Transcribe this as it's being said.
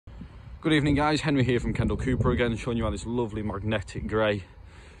Good evening guys, Henry here from Kendall Cupra again, showing you on this lovely magnetic grey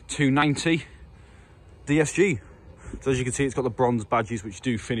 290 DSG. So as you can see, it's got the bronze badges which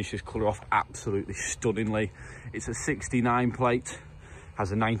do finish this colour off absolutely stunningly. It's a 69 plate,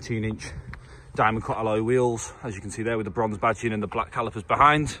 has a 19-inch diamond cut alloy wheels, as you can see there, with the bronze badging and the black calipers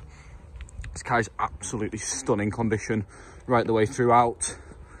behind. This car's absolutely stunning condition right the way throughout.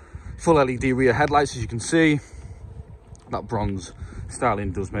 Full LED rear headlights, as you can see. That bronze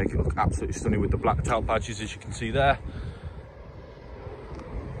styling does make it look absolutely stunning with the blacked out badges, as you can see there.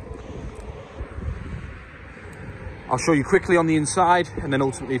 I'll show you quickly on the inside, and then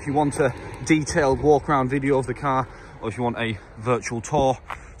ultimately if you want a detailed walk around video of the car, or if you want a virtual tour,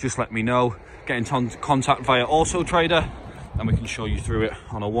 just let me know. Get in contact via Auto Trader and we can show you through it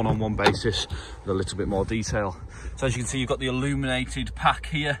on a one-on-one basis with a little bit more detail. So as you can see, you've got the illuminated pack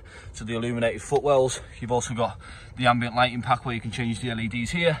here, so the illuminated footwells. You've also got the ambient lighting pack where you can change the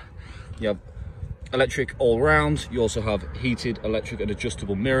LEDs here. You have electric all round. You also have heated, electric and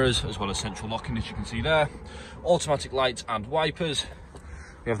adjustable mirrors, as well as central locking, as you can see there. Automatic lights and wipers.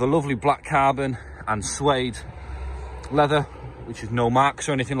 We have the lovely black carbon and suede leather, which is no marks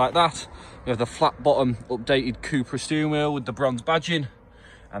or anything like that. We have the flat bottom updated Cupra steering wheel with the bronze badging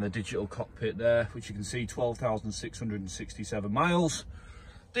and the digital cockpit there, which you can see 12,667 miles.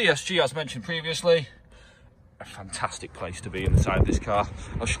 DSG, as mentioned previously, a fantastic place to be inside of this car.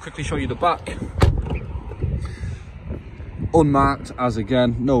 I'll quickly show you the back. Unmarked, as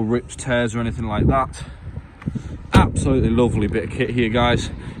again, no rips, tears or anything like that. Absolutely lovely bit of kit here,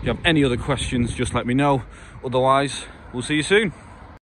 guys. If you have any other questions, just let me know. Otherwise, we'll see you soon.